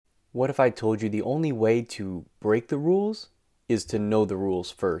What if I told you the only way to break the rules is to know the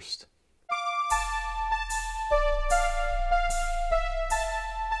rules first?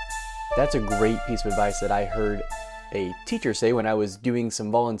 That's a great piece of advice that I heard a teacher say when I was doing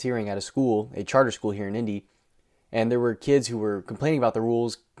some volunteering at a school, a charter school here in Indy. And there were kids who were complaining about the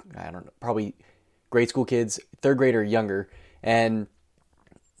rules. I don't know, probably grade school kids, third grade or younger. And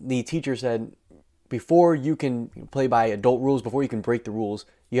the teacher said, before you can play by adult rules, before you can break the rules,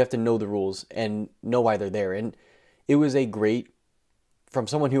 you have to know the rules and know why they're there. And it was a great, from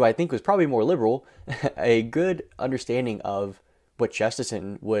someone who I think was probably more liberal, a good understanding of what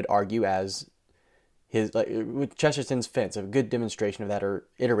Chesterton would argue as his, like, with Chesterton's fence, a good demonstration of that or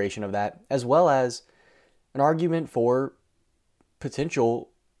iteration of that, as well as an argument for potential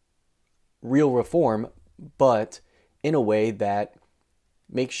real reform, but in a way that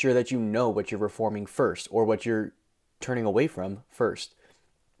makes sure that you know what you're reforming first or what you're turning away from first.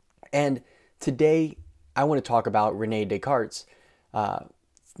 And today, I want to talk about Rene Descartes'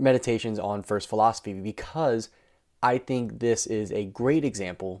 meditations on first philosophy, because I think this is a great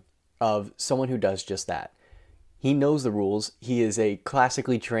example of someone who does just that. He knows the rules. He is a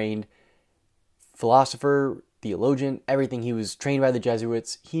classically trained philosopher, theologian, everything. He was trained by the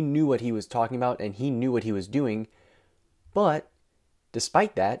Jesuits. He knew what he was talking about and he knew what he was doing. But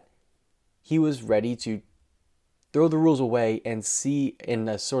despite that, he was ready to throw the rules away and see in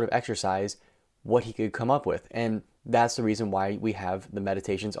a sort of exercise what he could come up with. And that's the reason why we have the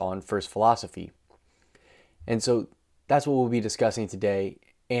meditations on first philosophy. And so that's what we'll be discussing today.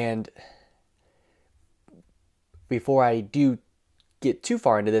 And before I do get too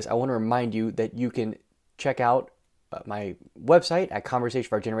far into this, I want to remind you that you can check out my website at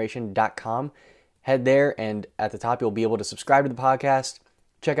conversationfourgeneration.com. Head there, and at the top, you'll be able to subscribe to the podcast,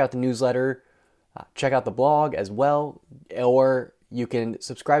 check out the newsletter, check out the blog as well, or you can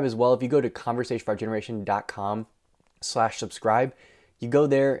subscribe as well. If you go to conversationfourgeneration.com/subscribe, you go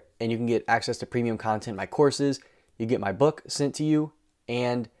there and you can get access to premium content, my courses, you get my book sent to you,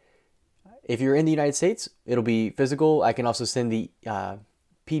 and if you're in the United States, it'll be physical. I can also send the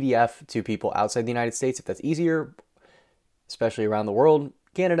PDF to people outside the United States if that's easier, especially around the world.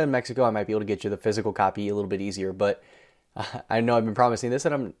 Canada and Mexico, I might be able to get you the physical copy a little bit easier, but I know I've been promising this,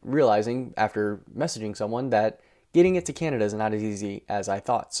 and I'm realizing after messaging someone that getting it to Canada is not as easy as I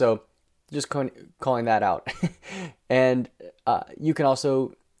thought. So just calling that out. And you can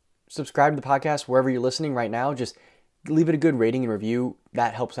also subscribe to the podcast wherever you're listening right now. Just leave it a good rating and review.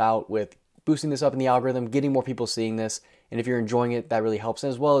 That helps out with boosting this up in the algorithm, getting more people seeing this. And if you're enjoying it, that really helps,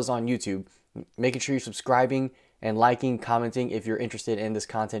 as well as on YouTube. Making sure you're subscribing and liking, commenting if you're interested in this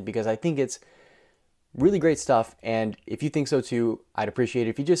content, because I think it's really great stuff. And if you think so too, I'd appreciate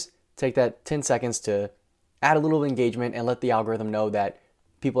it if you just take that 10 seconds to add a little engagement and let the algorithm know that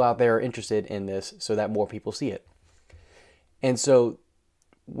people out there are interested in this so that more people see it. And so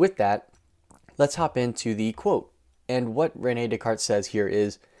with that, let's hop into the quote. And what Rene Descartes says here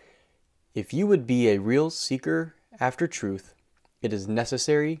is, if you would be a real seeker after truth, it is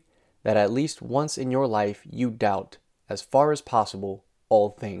necessary that at least once in your life you doubt, as far as possible,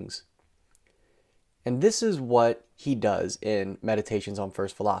 all things. And this is what he does in Meditations on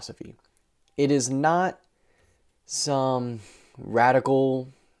First Philosophy. It is not some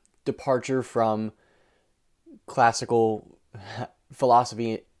radical departure from classical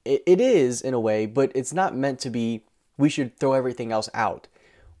philosophy. It is, in a way, but it's not meant to be, we should throw everything else out.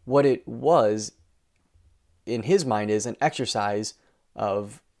 What it was, in his mind, is an exercise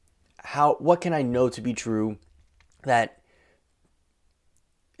of what can I know to be true that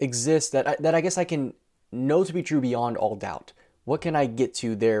exists, that I guess I can know to be true beyond all doubt. What can I get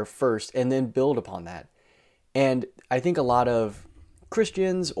to there first and then build upon that? And I think a lot of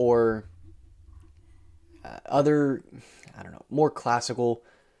Christians or other, more classical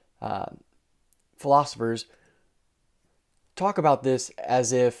philosophers talk about this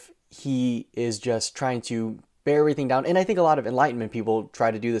as if he is just trying to bear everything down. And I think a lot of Enlightenment people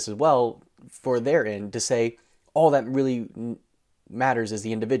try to do this as well for their end, to say all that really matters is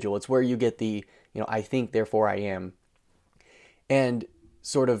the individual. It's where you get the, I think, therefore I am. And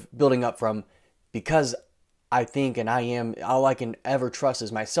sort of building up from, because I think and I am, all I can ever trust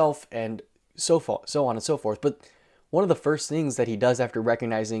is myself, and so on and so forth. But one of the first things that he does after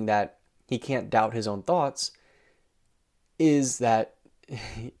recognizing that he can't doubt his own thoughts is that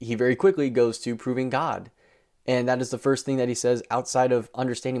he very quickly goes to proving God. And that is the first thing that he says. Outside of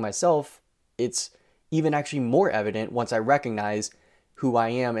understanding myself, it's even actually more evident once I recognize who I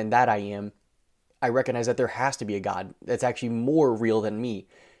am and that I am. I recognize that there has to be a God that's actually more real than me.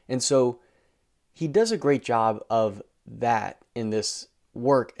 And so he does a great job of that in this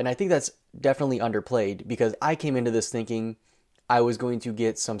work. And I think that's definitely underplayed because I came into this thinking I was going to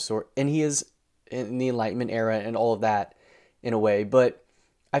get some sort, and he is in the Enlightenment era and all of that in a way, but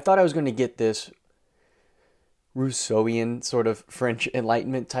I thought I was going to get this Rousseauian sort of French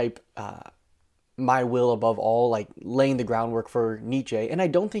Enlightenment type, my will above all, like laying the groundwork for Nietzsche. And I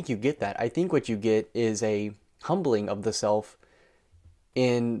don't think you get that. I think what you get is a humbling of the self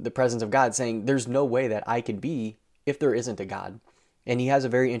in the presence of God, saying there's no way that I can be if there isn't a God. And he has a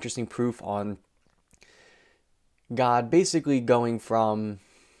very interesting proof on God basically going from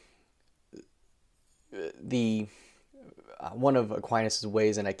the one of Aquinas'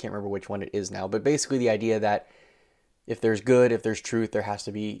 ways, and I can't remember which one it is now, but basically the idea that if there's good, if there's truth, there has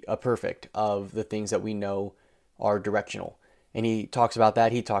to be a perfect of the things that we know are directional. And he talks about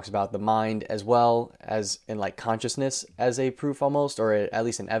that. He talks about the mind as well as in like consciousness as a proof almost, or at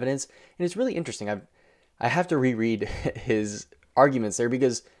least an evidence. And it's really interesting. I have to reread his arguments there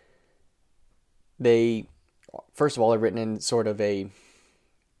because they, first of all, are written in sort of a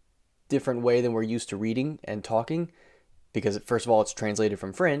different way than we're used to reading and talking. Because first of all, it's translated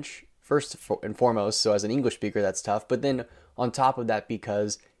from French, first and foremost. So as an English speaker, that's tough. But then on top of that,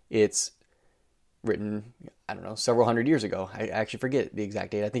 because it's written, I don't know, several hundred years ago. I actually forget the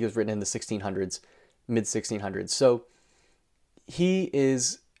exact date. I think it was written in the 1600s, mid 1600s. So he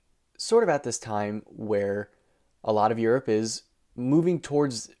is sort of at this time where a lot of Europe is moving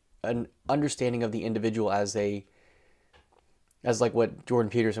towards an understanding of the individual as like what Jordan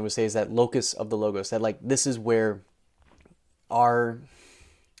Peterson would say is that locus of the logos, that like this is where our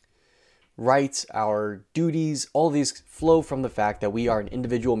rights, our duties, all these flow from the fact that we are an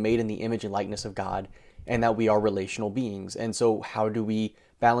individual made in the image and likeness of God and that we are relational beings. And so how do we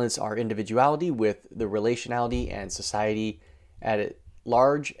balance our individuality with the relationality and society at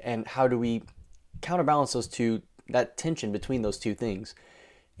large? And how do we counterbalance that tension between those two things?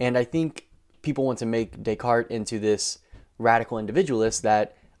 And I think people want to make Descartes into this radical individualist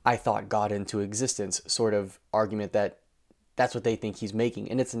that I thought God into existence sort of argument that's what they think he's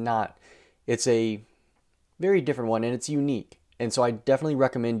making. And it's not. It's a very different one and it's unique. And so I definitely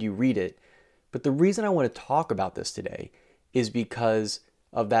recommend you read it. But the reason I want to talk about this today is because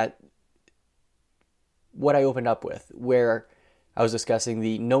of that, what I opened up with, where I was discussing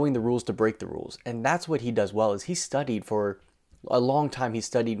the knowing the rules to break the rules. And that's what he does well, is he studied for a long time. He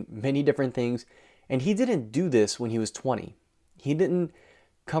studied many different things. And he didn't do this when he was 20. He didn't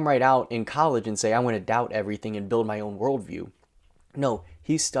come right out in college and say, I want to doubt everything and build my own worldview. No,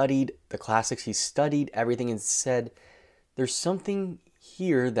 he studied the classics. He studied everything and said, there's something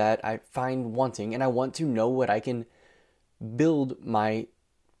here that I find wanting, and I want to know what I can build my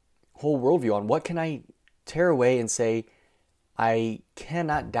whole worldview on. What can I tear away and say, I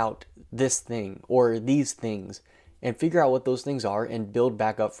cannot doubt this thing or these things, and figure out what those things are and build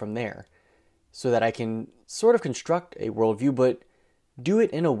back up from there so that I can sort of construct a worldview, but do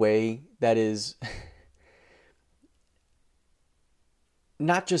it in a way that is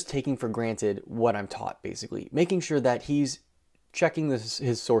not just taking for granted what I'm taught, basically. Making sure that he's checking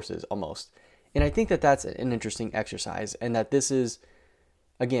his sources almost. And I think that that's an interesting exercise, and that this is,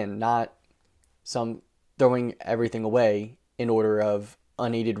 again, not some throwing everything away in order of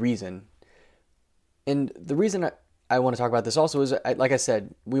unaided reason. And the reason I want to talk about this also is, like I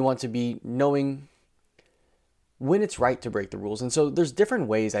said, we want to be knowing when it's right to break the rules. And so there's different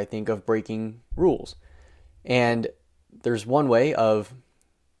ways, I think, of breaking rules. And there's one way of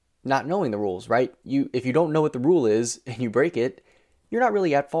not knowing the rules, right? If you don't know what the rule is and you break it, you're not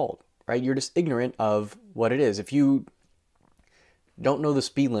really at fault, right? You're just ignorant of what it is. If you don't know the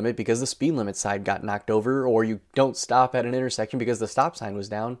speed limit because the speed limit sign got knocked over, or you don't stop at an intersection because the stop sign was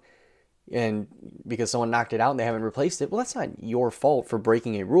down and because someone knocked it out and they haven't replaced it, well, that's not your fault for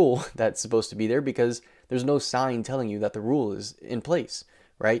breaking a rule that's supposed to be there because there's no sign telling you that the rule is in place,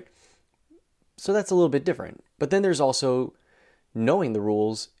 right? So that's a little bit different. But then there's also knowing the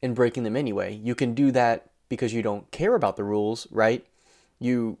rules and breaking them anyway. You can do that because you don't care about the rules, right?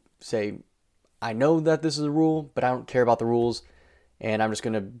 You say, I know that this is a rule, but I don't care about the rules, and I'm just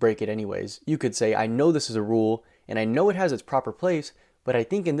going to break it anyways. You could say, I know this is a rule, and I know it has its proper place, but I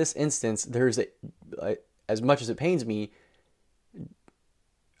think in this instance, as much as it pains me,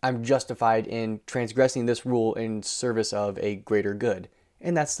 I'm justified in transgressing this rule in service of a greater good.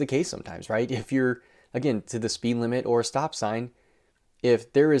 And that's the case sometimes, right? If you're, again, to the speed limit or a stop sign,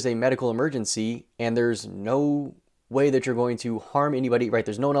 if there is a medical emergency and there's no way that you're going to harm anybody, right?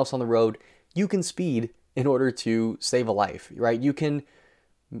 There's no one else on the road, you can speed in order to save a life, right? You can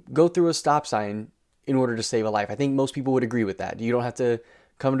go through a stop sign in order to save a life. I think most people would agree with that. You don't have to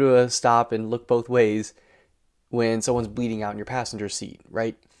come to a stop and look both ways when someone's bleeding out in your passenger seat,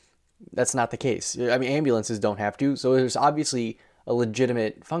 right? That's not the case. I mean, ambulances don't have to, so there's obviously a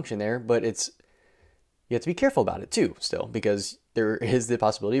legitimate function there, but you have to be careful about it too, still, because there is the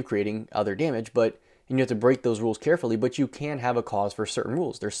possibility of creating other damage, and you have to break those rules carefully, but you can have a cause for certain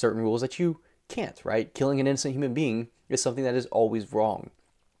rules. There's certain rules that you can't, right? Killing an innocent human being is something that is always wrong,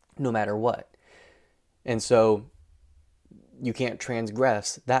 no matter what. And so you can't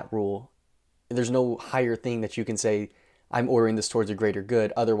transgress that rule. There's no higher thing that you can say, I'm ordering this towards a greater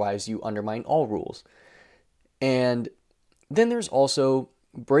good, otherwise you undermine all rules. And then there's also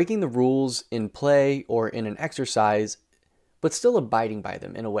breaking the rules in play or in an exercise, but still abiding by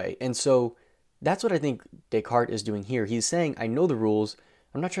them in a way. And so that's what I think Descartes is doing here. He's saying, I know the rules.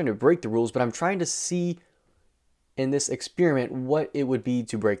 I'm not trying to break the rules, but I'm trying to see in this experiment what it would be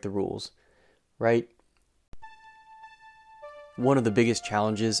to break the rules, right? One of the biggest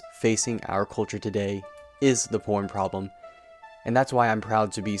challenges facing our culture today is the porn problem. And that's why I'm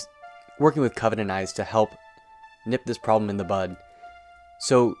proud to be working with Covenant Eyes to help nip this problem in the bud.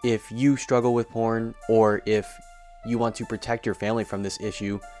 So if you struggle with porn, or if you want to protect your family from this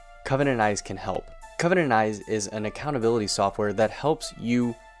issue, Covenant Eyes can help. Covenant Eyes is an accountability software that helps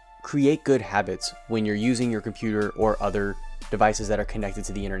you create good habits when you're using your computer or other devices that are connected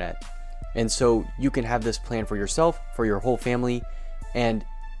to the internet. And so you can have this plan for yourself, for your whole family, and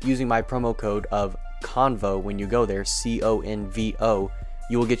using my promo code of CONVO when you go there, CONVO,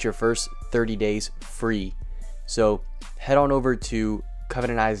 you will get your first 30 days free. So head on over to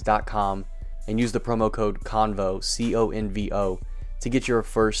covenanteyes.com and use the promo code CONVO, CONVO, to get your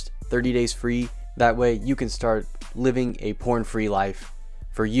first 30 days free. That way you can start living a porn-free life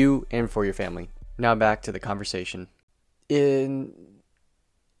for you and for your family. Now back to the conversation. In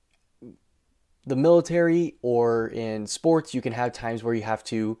the military or in sports, you can have times where you have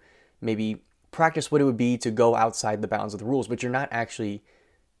to maybe practice what it would be to go outside the bounds of the rules, but you're not actually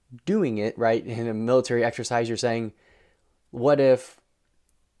doing it, right? In a military exercise, you're saying, what if,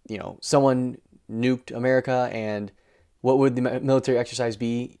 someone nuked America, and what would the military exercise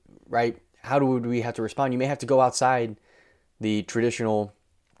be, right? How would we have to respond? You may have to go outside the traditional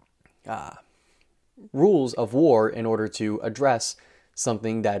rules of war in order to address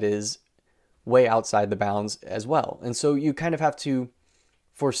something that is way outside the bounds as well. And so you kind of have to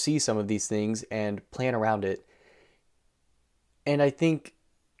foresee some of these things and plan around it. And I think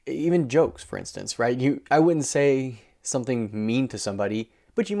even jokes, for instance, right? I wouldn't say something mean to somebody,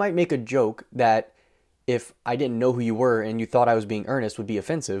 but you might make a joke that if I didn't know who you were and you thought I was being earnest would be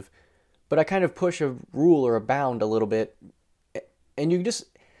offensive. But I kind of push a rule or a bound a little bit, and you just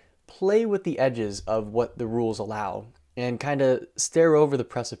play with the edges of what the rules allow and kind of stare over the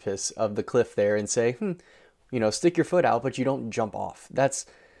precipice of the cliff there and say, stick your foot out, but you don't jump off. That's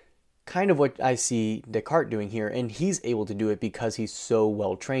kind of what I see Descartes doing here, and he's able to do it because he's so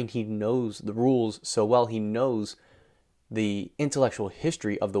well trained. He knows the rules so well. He knows the intellectual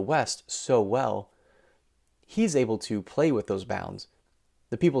history of the West so well. He's able to play with those bounds.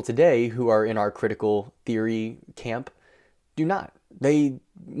 The people today who are in our critical theory camp do not.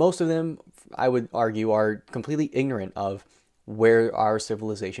 Most of them, I would argue, are completely ignorant of where our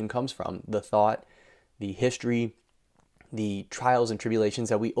civilization comes from, the thought, the history, the trials and tribulations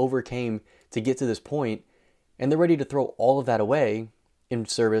that we overcame to get to this point, and they're ready to throw all of that away in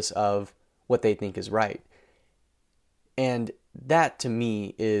service of what they think is right. And that, to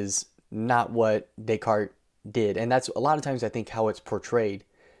me, is not what Descartes did. And that's a lot of times, I think, how it's portrayed.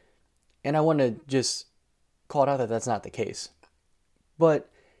 And I want to just call it out that that's not the case.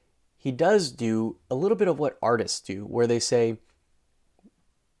 But he does do a little bit of what artists do, where they say,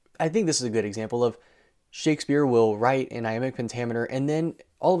 I think this is a good example of Shakespeare will write an iambic pentameter, and then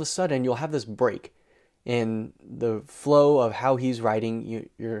all of a sudden you'll have this break in the flow of how he's writing.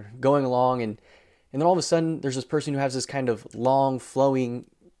 You're going along, and then all of a sudden there's this person who has this kind of long flowing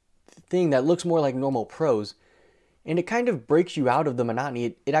thing that looks more like normal prose, and it kind of breaks you out of the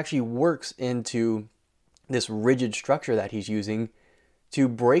monotony. It actually works into this rigid structure that he's using to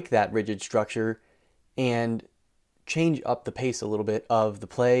break that rigid structure and change up the pace a little bit of the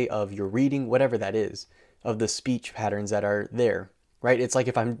play, of your reading, whatever that is, of the speech patterns that are there, right? It's like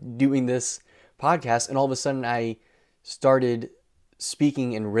if I'm doing this podcast and all of a sudden I started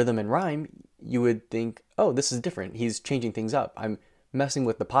speaking in rhythm and rhyme, you would think, oh, this is different. He's changing things up. I'm messing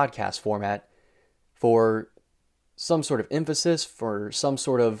with the podcast format for some sort of emphasis, for some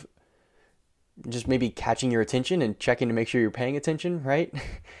sort of just maybe catching your attention and checking to make sure you're paying attention, right?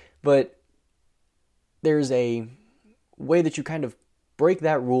 But there's a way that you kind of break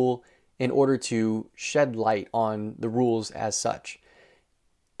that rule in order to shed light on the rules as such.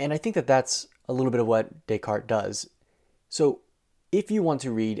 And I think that that's a little bit of what Descartes does. So if you want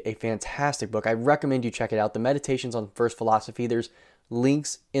to read a fantastic book, I recommend you check it out, The Meditations on First Philosophy. There's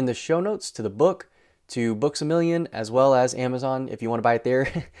links in the show notes to the book, to Books A Million, as well as Amazon if you want to buy it there.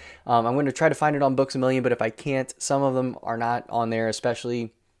 I'm going to try to find it on Books A Million, but if I can't, some of them are not on there,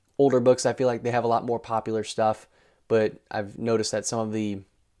 especially older books. I feel like they have a lot more popular stuff, but I've noticed that some of the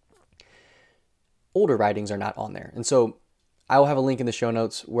older writings are not on there. And so I will have a link in the show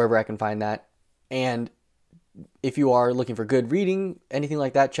notes wherever I can find that. And if you are looking for good reading, anything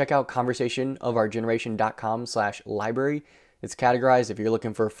like that, check out conversationofourgeneration.com/library. It's categorized. If you're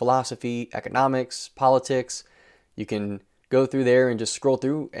looking for philosophy, economics, politics, you can go through there and just scroll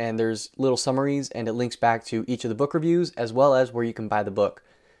through, and there's little summaries, and it links back to each of the book reviews as well as where you can buy the book.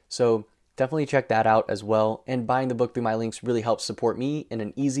 So definitely check that out as well. And buying the book through my links really helps support me in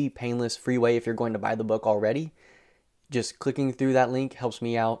an easy, painless, free way. If you're going to buy the book already, just clicking through that link helps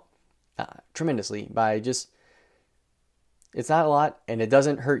me out tremendously by just, it's not a lot and it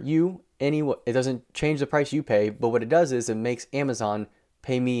doesn't hurt you it doesn't change the price you pay, but what it does is it makes Amazon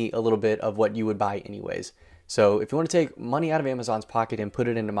pay me a little bit of what you would buy anyways. So if you want to take money out of Amazon's pocket and put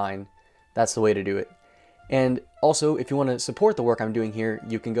it into mine, that's the way to do it. And also, if you want to support the work I'm doing here,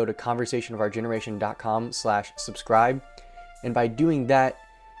 you can go to conversationofourgeneration.com/subscribe. And by doing that,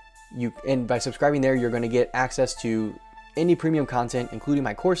 by subscribing there, you're going to get access to any premium content, including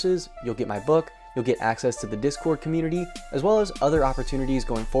my courses. You'll get my book. You'll get access to the Discord community, as well as other opportunities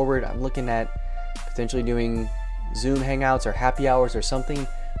going forward. I'm looking at potentially doing Zoom hangouts or happy hours or something.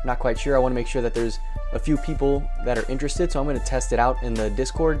 I'm not quite sure. I want to make sure that there's a few people that are interested, so I'm going to test it out in the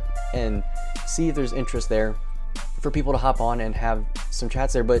Discord and see if there's interest there for people to hop on and have some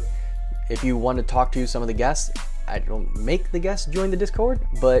chats there. But if you want to talk to some of the guests, I don't make the guests join the Discord,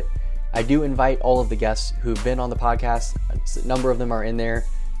 but I do invite all of the guests who've been on the podcast. A number of them are in there.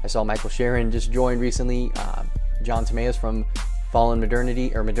 I saw Michael Sharon just joined recently. John Timaeus from Fallen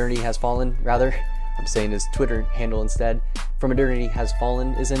Modernity, or Modernity Has Fallen, rather. I'm saying his Twitter handle instead. From Modernity Has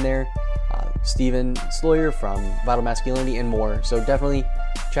Fallen is in there. Stephen Sloyer from Vital Masculinity and more. So definitely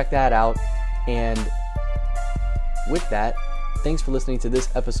check that out. And with that, thanks for listening to this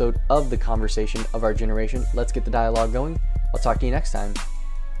episode of The Conversation of Our Generation. Let's get the dialogue going. I'll talk to you next time.